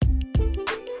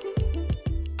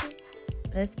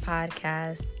This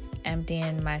podcast,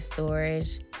 Emptying My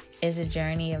Storage, is a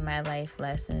journey of my life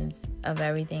lessons, of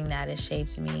everything that has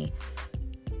shaped me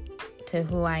to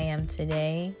who I am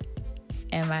today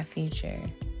and my future.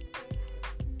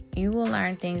 You will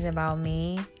learn things about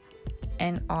me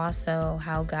and also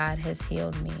how God has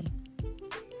healed me.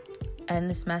 And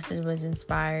this message was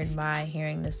inspired by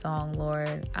hearing the song,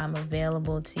 Lord, I'm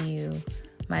available to you.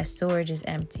 My storage is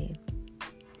empty.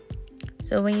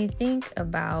 So when you think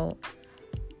about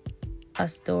a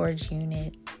storage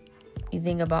unit, you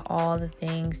think about all the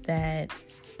things that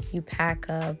you pack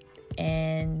up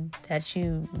and that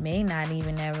you may not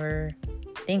even ever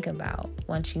think about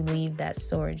once you leave that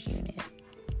storage unit.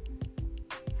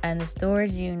 And the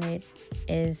storage unit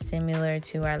is similar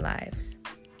to our lives.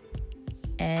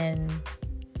 And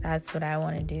that's what I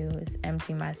want to do, is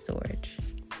empty my storage.